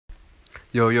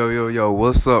Yo,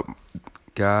 what's up,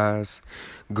 guys,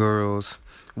 girls,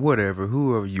 whatever,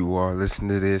 whoever you are listening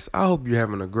to this? I hope you're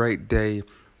having a great day.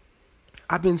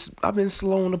 I've been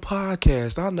slow on the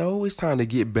podcast. I know it's time to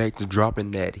get back to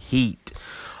dropping that heat.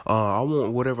 I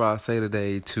want whatever I say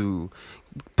today to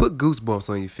put goosebumps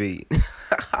on your feet.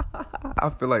 I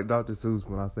feel like Dr. Seuss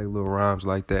when I say little rhymes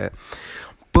like that.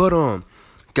 But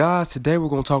guys, today we're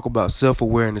going to talk about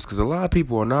self-awareness because a lot of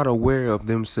people are not aware of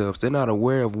themselves. They're not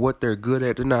aware of what they're good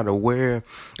at. They're not aware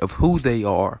of who they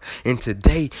are. And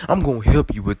today, I'm going to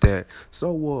help you with that.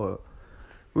 So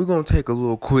we're going to take a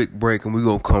little quick break and we're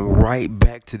going to come right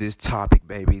back to this topic,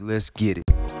 baby. Let's get it.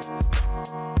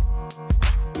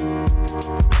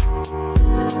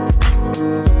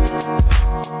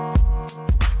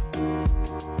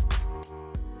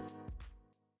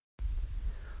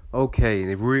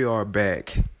 Okay, we are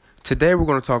back. Today we're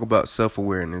going to talk about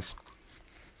self-awareness.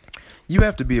 You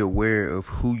have to be aware of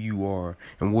who you are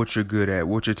and what you're good at,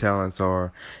 what your talents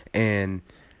are, and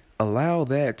allow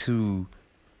that to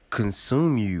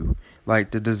consume you.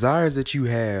 Like the desires that you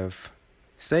have.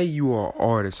 Say you are an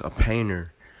artist, a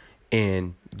painter,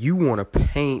 and you want to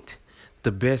paint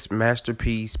the best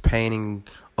masterpiece painting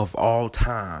of all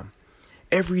time.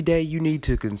 Every day you need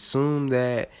to consume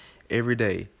that every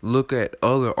day. Look at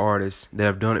other artists that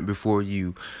have done it before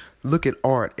you. Look at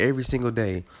art every single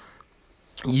day.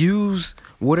 Use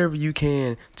whatever you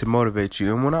can to motivate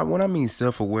you. And when I mean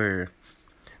self-aware,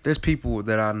 there's people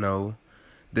that I know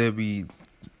they'll be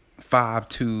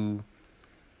 5'2",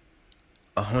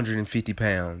 150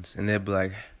 pounds, and they'll be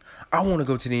like, I want to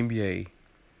go to the NBA.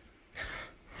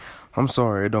 I'm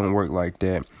sorry, it don't work like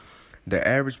that. The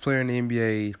average player in the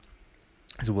NBA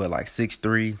is like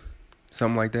 6'3",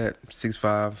 something like that,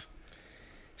 6'5".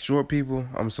 Short people,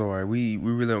 I'm sorry, we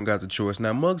really don't got the choice.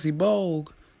 Now Muggsy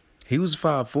Bogues, he was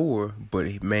 5'4",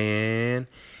 but man,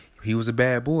 he was a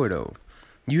bad boy though.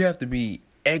 You have to be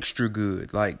extra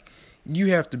good. Like, you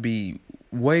have to be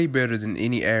way better than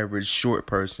any average short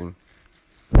person.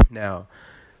 Now,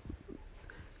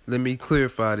 let me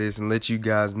clarify this and let you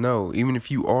guys know, even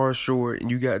if you are short and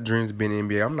you got dreams of being in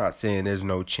the NBA, I'm not saying there's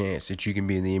no chance that you can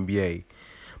be in the NBA.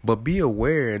 But be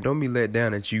aware and don't be let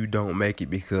down that you don't make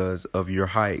it because of your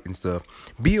height and stuff.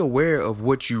 Be aware of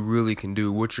what you really can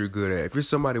do, what you're good at. If you're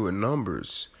somebody with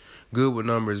numbers, good with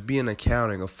numbers, be an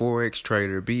accounting, a Forex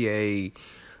trader, be a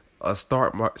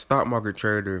stock market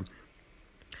trader,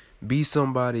 be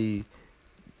somebody's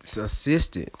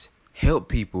assistant, help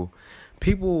people.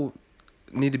 People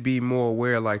need to be more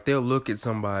aware, like they'll look at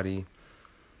somebody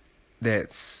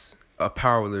that's a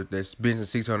powerlifter that's benching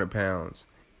 600 pounds.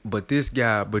 But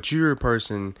you're a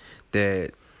person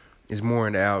that is more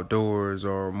in the outdoors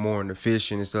or more in the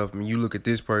fishing and stuff. I mean, you look at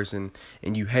this person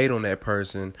and you hate on that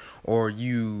person, or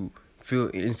you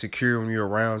feel insecure when you're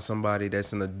around somebody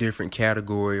that's in a different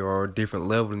category or a different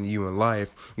level than you in life.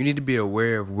 You need to be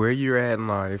aware of where you're at in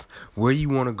life, where you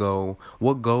want to go,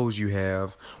 what goals you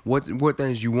have, what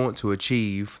things you want to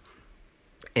achieve,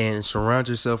 and surround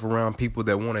yourself around people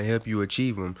that want to help you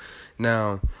achieve them.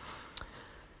 Now,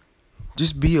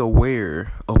 just be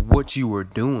aware of what you are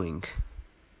doing.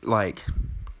 Like,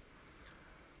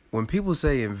 when people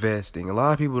say investing, a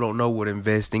lot of people don't know what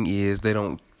investing is. They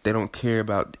don't care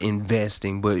about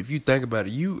investing. But if you think about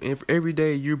it, every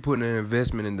day you're putting an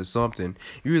investment into something.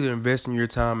 You're either investing your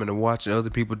time into watching other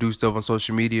people do stuff on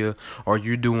social media, or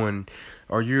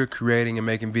you're creating and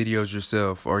making videos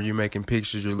yourself, or you're making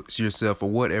pictures yourself, or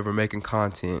whatever, making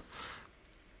content.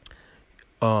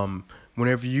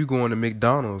 Whenever you go into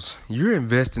McDonald's, you're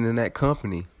investing in that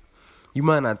company. You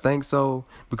might not think so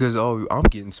because, I'm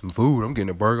getting some food, I'm getting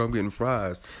a burger, I'm getting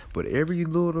fries. But every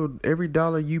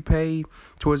dollar you pay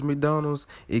towards McDonald's,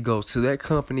 it goes to that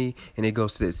company and it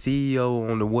goes to that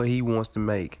CEO on what he wants to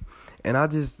make. And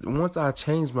once I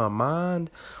changed my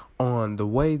mind on the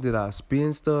way that I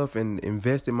spend stuff and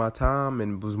invested my time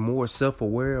and was more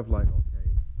self-aware of like, okay,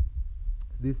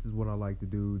 this is what I like to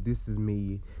do. This is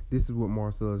me. This is what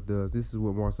Marcellus does. This is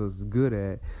what Marcellus is good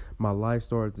at. My life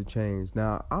started to change.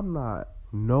 Now, I'm not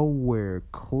nowhere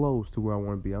close to where I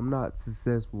want to be. I'm not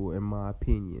successful in my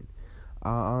opinion. I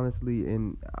honestly,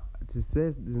 and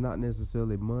success is not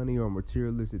necessarily money or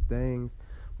materialistic things,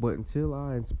 but until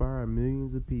I inspire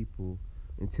millions of people,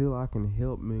 until I can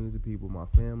help millions of people, my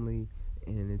family,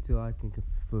 and until I can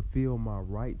fulfill my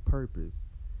right purpose,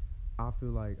 I feel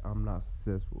like I'm not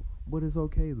successful. But it's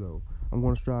okay though. I'm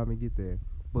going to strive and get there.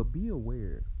 But be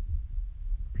aware,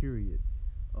 period,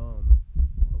 of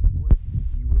what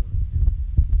you want to do.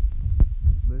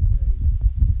 Let's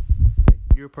say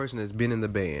you're a person that's been in the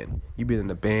band. You've been in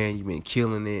the band, you've been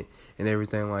killing it and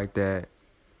everything like that.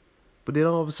 But then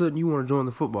all of a sudden you want to join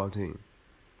the football team.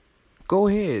 Go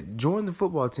ahead, join the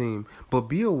football team, but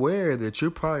be aware that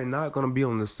you're probably not going to be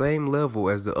on the same level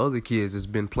as the other kids that's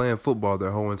been playing football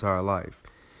their whole entire life.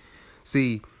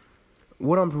 See,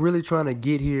 what I'm really trying to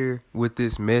get here with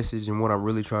this message and what I'm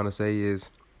really trying to say is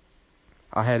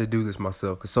I had to do this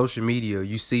myself, because social media,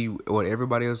 you see what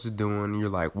everybody else is doing, and you're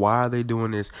like, why are they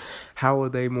doing this? How are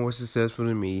they more successful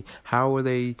than me? How do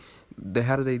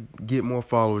they get more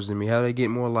followers than me? How do they get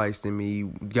more likes than me?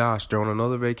 Gosh, they're on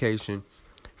another vacation.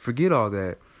 Forget all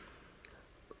that.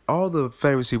 All the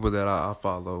famous people that I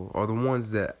follow are the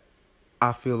ones that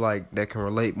I feel like that can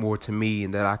relate more to me,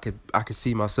 and that I could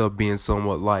see myself being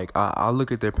somewhat like. I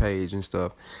look at their page and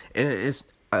stuff, and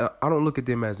I don't look at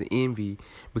them as an envy,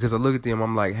 because I look at them,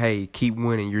 I'm like, hey, keep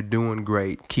winning, you're doing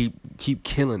great, keep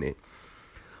killing it.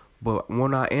 But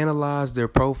when I analyze their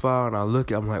profile and I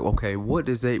look at, I'm like, okay, what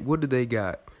do they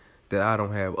got that I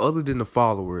don't have other than the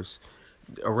followers?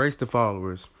 Erase the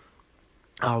followers.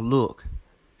 I'll look.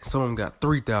 Some of them got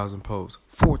 3,000 posts,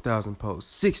 4,000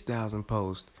 posts, 6,000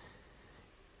 posts.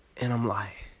 And I'm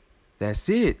like, that's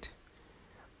it.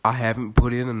 I haven't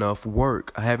put in enough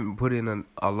work. I haven't put in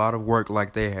a lot of work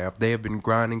like they have. They have been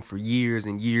grinding for years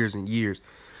and years and years.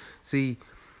 See,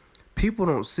 people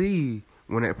don't see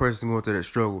when that person's going through that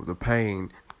struggle, the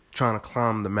pain, trying to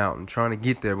climb the mountain, trying to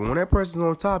get there. But when that person's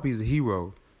on top, he's a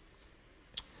hero.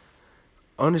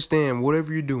 Understand,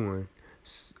 whatever you're doing,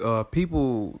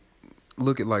 people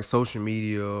look at like social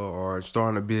media or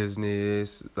starting a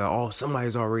business, like, oh,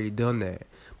 somebody's already done that.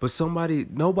 But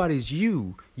nobody's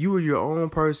you. You are your own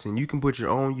person. You can put your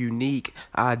own unique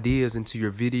ideas into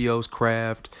your videos,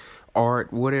 craft,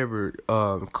 art, whatever,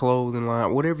 clothing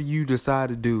line, whatever you decide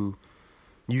to do.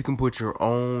 You can put your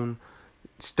own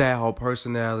style,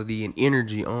 personality, and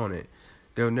energy on it.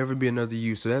 There'll never be another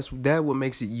you. So that's what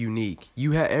makes it unique.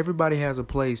 Everybody has a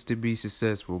place to be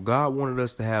successful. God wanted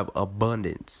us to have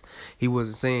abundance. He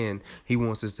wasn't saying he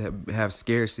wants us to have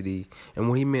scarcity. And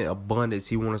when he meant abundance,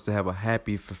 he wants us to have a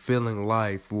happy, fulfilling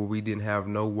life where we didn't have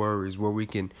no worries, where we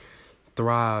can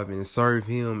thrive and serve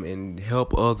him and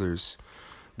help others.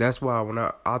 That's why when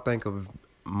I think of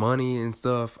money and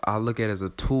stuff, I look at it as a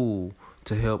tool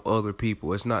to help other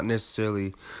people. It's not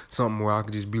necessarily something where I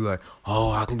can just be like, oh,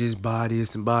 I can just buy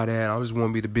this and buy that. I just want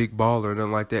to be the big baller and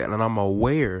nothing like that. And I'm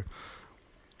aware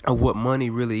of what money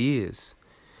really is.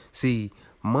 See,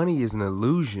 money is an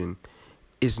illusion.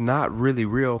 It's not really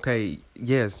real. Okay,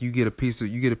 yes, you get a piece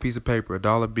of paper,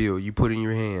 $1 bill, you put in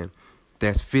your hand.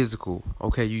 That's physical.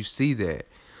 Okay, you see that.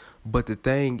 But the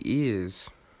thing is,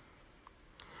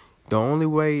 the only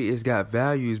way it's got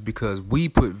value is because we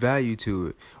put value to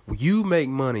it. When you make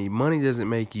money, money doesn't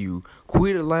make you.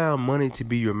 Quit allowing money to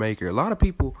be your maker. A lot of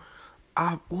people,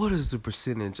 what is the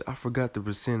percentage? I forgot the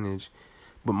percentage.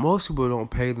 But most people don't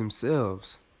pay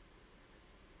themselves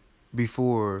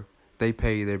before they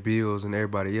pay their bills and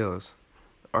everybody else.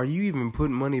 Are you even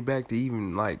putting money back to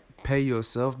even like pay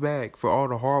yourself back for all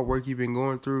the hard work you've been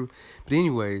going through? But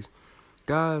anyways,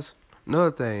 guys,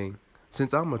 another thing,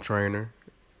 since I'm a trainer,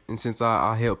 and since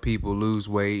I help people lose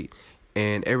weight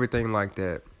and everything like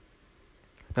that.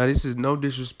 Now, this is no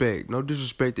disrespect. No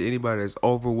disrespect to anybody that's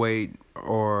overweight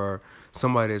or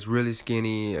somebody that's really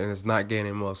skinny and is not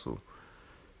gaining muscle.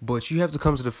 But you have to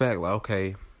come to the fact like,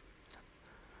 okay,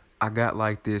 I got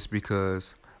like this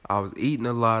because I was eating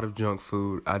a lot of junk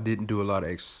food. I didn't do a lot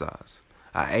of exercise.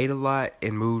 I ate a lot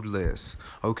and moved less.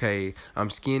 Okay, I'm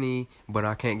skinny, but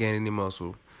I can't gain any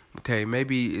muscle. Okay,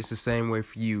 maybe it's the same way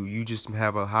for you. You just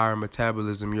have a higher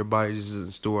metabolism. Your body just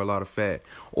doesn't store a lot of fat.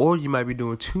 Or you might be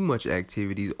doing too much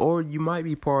activities. Or you might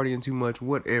be partying too much,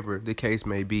 whatever the case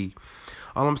may be.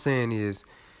 All I'm saying is,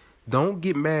 don't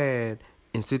get mad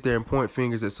and sit there and point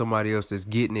fingers at somebody else that's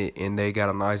getting it and they got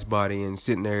a nice body and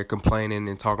sitting there complaining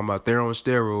and talking about they're on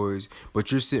steroids,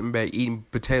 but you're sitting back eating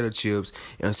potato chips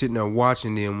and sitting there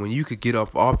watching them when you could get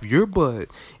off your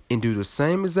butt and do the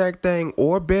same exact thing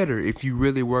or better if you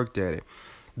really worked at it.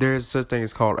 There's such thing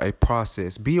as called a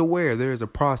process. Be aware there is a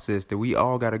process that we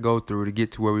all got to go through to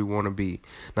get to where we want to be.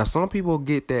 Now, some people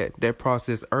get that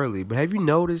process early, but have you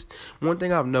noticed, one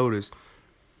thing I've noticed,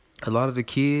 a lot of the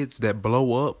kids that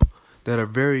blow up, that are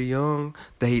very young,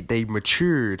 they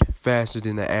matured faster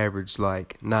than the average,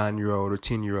 like 9-year-old or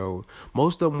 10-year-old.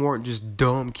 Most of them weren't just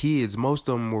dumb kids. Most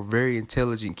of them were very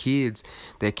intelligent kids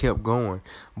that kept going.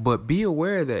 But be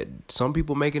aware that some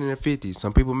people make it in their 50s.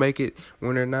 Some people make it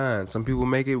when they're 9. Some people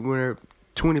make it when they're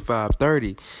 25,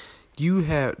 30.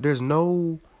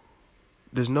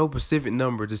 There's no specific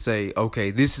number to say,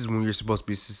 okay, this is when you're supposed to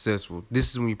be successful.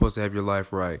 This is when you're supposed to have your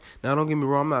life right. Now, don't get me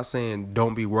wrong. I'm not saying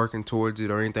don't be working towards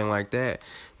it or anything like that.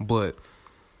 But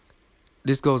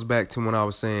this goes back to when I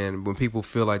was saying when people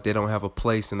feel like they don't have a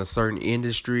place in a certain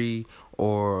industry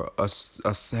or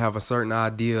have a certain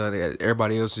idea that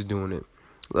everybody else is doing it.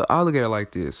 I look at it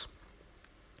like this.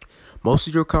 Most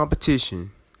of your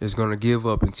competition is going to give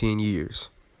up in 10 years.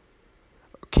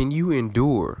 Can you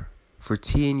endure for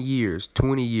 10 years,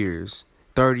 20 years,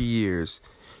 30 years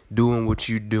doing what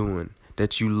you're doing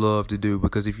that you love to do?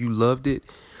 Because if you loved it,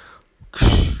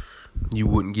 you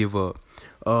wouldn't give up.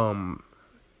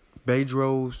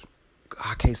 Bedros,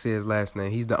 I can't say his last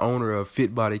name. He's the owner of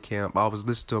Fit Body Camp. I was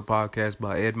listening to a podcast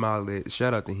by Ed Mylett.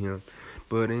 Shout out to him.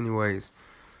 But anyways,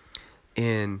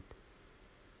 and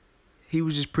he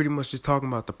was just pretty much just talking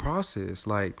about the process.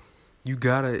 Like, you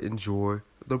gotta enjoy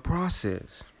the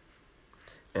process.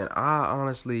 And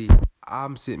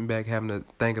I'm sitting back having to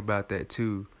think about that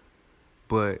too.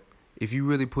 But if you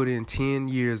really put in 10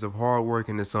 years of hard work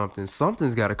into something,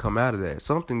 something's got to come out of that.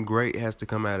 Something great has to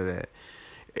come out of that.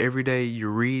 Every day you're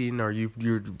reading or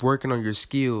you're working on your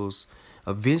skills,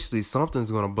 eventually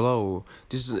something's going to blow.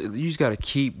 You just got to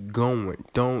keep going.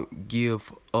 Don't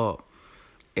give up.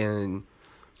 And,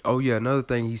 oh yeah, another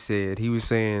thing he was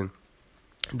saying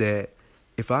that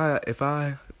if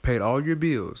I paid all your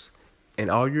bills and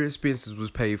all your expenses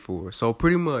was paid for, so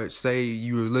pretty much say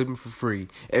you were living for free,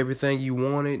 everything you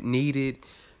wanted, needed,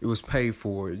 it was paid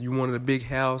for. You wanted a big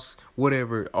house,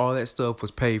 whatever, all that stuff was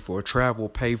paid for. Travel,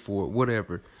 paid for,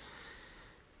 whatever.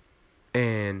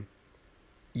 And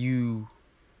you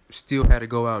still had to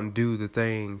go out and do the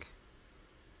thing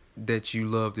that you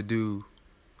love to do.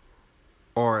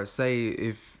 Or say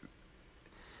if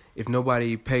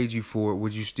nobody paid you for it,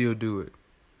 would you still do it?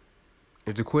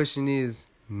 If the question is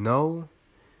no,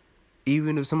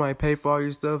 even if somebody paid for all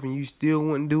your stuff and you still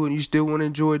wouldn't do it and you still want to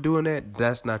enjoy doing that,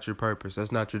 that's not your purpose.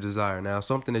 That's not your desire. Now,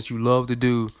 something that you love to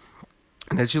do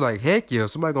and that you're like, heck yeah,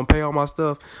 somebody going to pay all my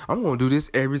stuff, I'm going to do this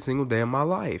every single day of my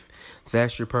life.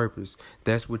 That's your purpose.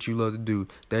 That's what you love to do.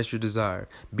 That's your desire.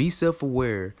 Be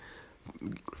self-aware.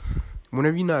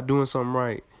 Whenever you're not doing something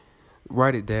right,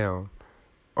 write it down.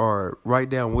 Or write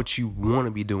down what you want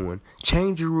to be doing.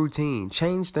 Change your routine.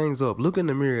 Change things up. Look in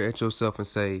the mirror at yourself and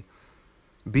say,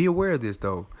 be aware of this,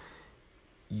 though.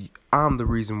 I'm the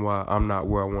reason why I'm not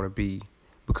where I want to be.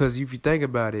 Because if you think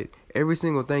about it, every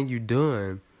single thing you've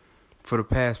done for the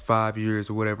past 5 years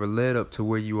or whatever led up to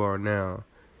where you are now.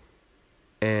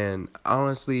 And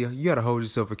honestly, you got to hold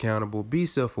yourself accountable. Be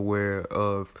self-aware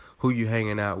of who you're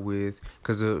hanging out with.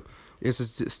 Because it's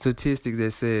a statistic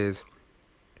that says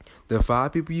the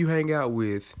 5 people you hang out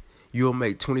with, you'll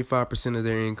make 25% of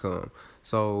their income.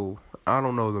 So, I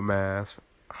don't know the math.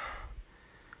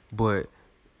 But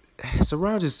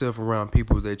surround yourself around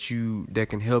people that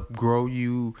can help grow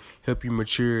you, help you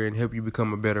mature, and help you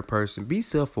become a better person. Be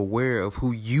self-aware of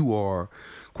who you are.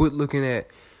 Quit looking at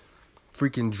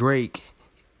freaking Drake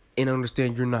and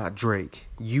understand you're not Drake.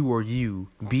 You are you.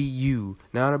 Be you.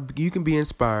 Now, you can be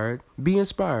inspired. Be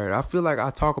inspired. I feel like I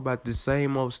talk about the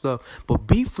same old stuff, but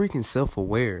be freaking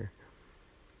self-aware.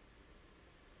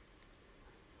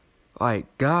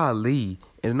 Like, golly.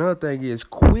 And another thing is,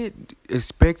 quit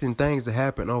expecting things to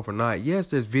happen overnight.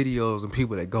 Yes, there's videos and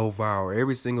people that go viral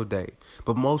every single day.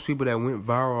 But most people that went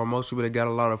viral or most people that got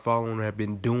a lot of following have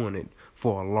been doing it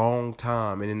for a long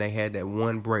time. And then they had that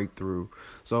one breakthrough.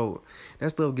 So that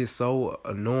stuff gets so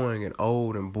annoying and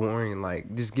old and boring.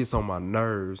 Like, just gets on my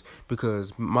nerves.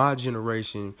 Because my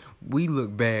generation, we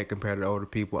look bad compared to older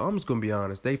people. I'm just going to be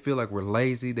honest. They feel like we're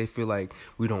lazy. They feel like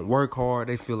we don't work hard.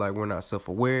 They feel like we're not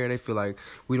self-aware. They feel like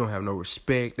we don't have no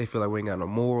respect. They feel like we ain't got no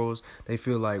morals. They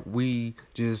feel like we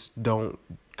just don't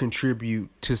contribute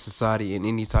to society in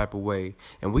any type of way.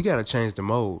 And we got to change the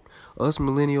mode. Us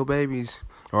millennial babies,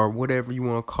 or whatever you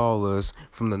want to call us,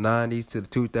 from the 90s to the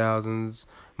 2000s,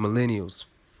 millennials.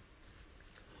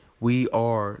 We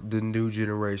are the new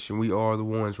generation. We are the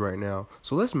ones right now.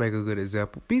 So let's make a good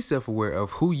example. Be self-aware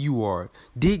of who you are.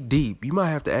 Dig deep. You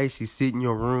might have to actually sit in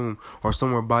your room or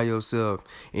somewhere by yourself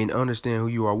and understand who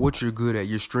you are, what you're good at,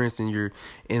 your strengths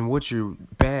and what you're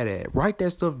bad at. Write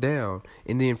that stuff down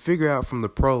and then figure out from the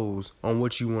pros on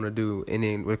what you want to do. And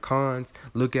then with cons,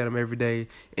 look at them every day.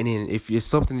 And then if it's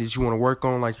something that you want to work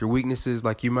on, like your weaknesses,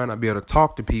 like you might not be able to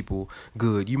talk to people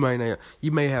good. You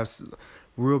may have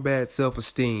real bad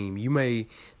self-esteem. You may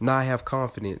not have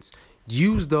confidence.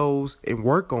 Use those and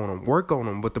work on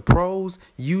them. But the pros,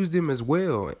 use them as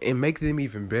well and make them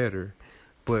even better.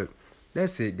 But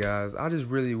that's it, guys. I just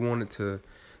really wanted to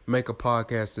make a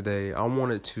podcast today. I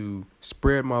wanted to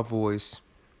spread my voice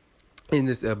in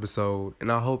this episode,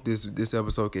 and I hope this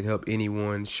episode can help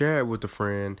anyone. Share it with a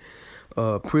friend.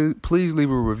 Please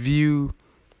leave a review.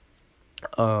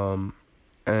 And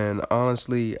And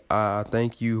honestly, I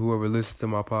thank you, whoever listens to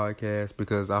my podcast,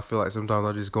 because I feel like sometimes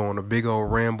I just go on a big old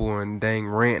ramble and dang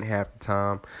rant half the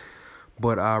time.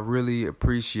 But I really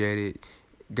appreciate it.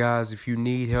 Guys, if you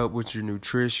need help with your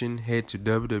nutrition, head to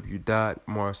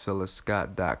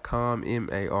www.marcellusscott.com,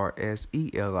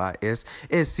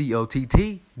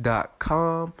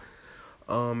 MarcellusScott.com.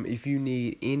 If you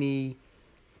need any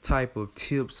type of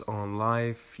tips on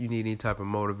life, you need any type of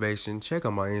motivation, check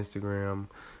out my Instagram,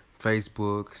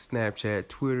 Facebook, Snapchat,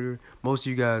 Twitter. Most of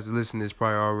you guys listening to this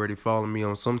probably already follow me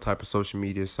on some type of social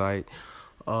media site.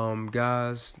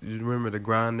 Guys, remember the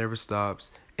grind never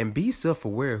stops, and be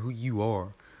self-aware who you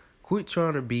are. Quit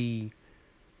trying to be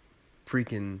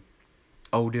freaking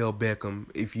Odell Beckham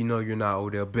if you know you're not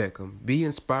Odell Beckham. Be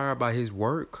inspired by his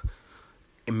work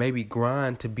and maybe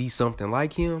grind to be something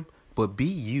like him, but be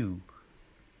you.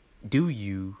 Do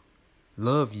you,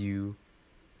 love you,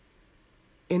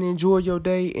 and enjoy your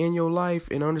day and your life,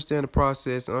 and understand the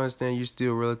process, and understand you're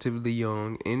still relatively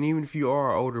young. And even if you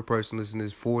are an older person listening to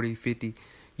this, 40, 50,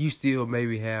 you still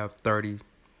maybe have 30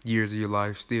 years of your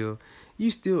life still. You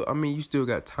still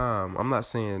got time. I'm not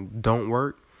saying don't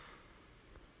work,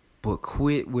 but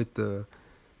quit with the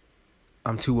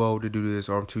I'm too old to do this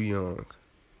or I'm too young.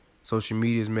 Social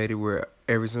media's made it where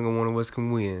every single one of us can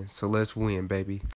win. So let's win, baby.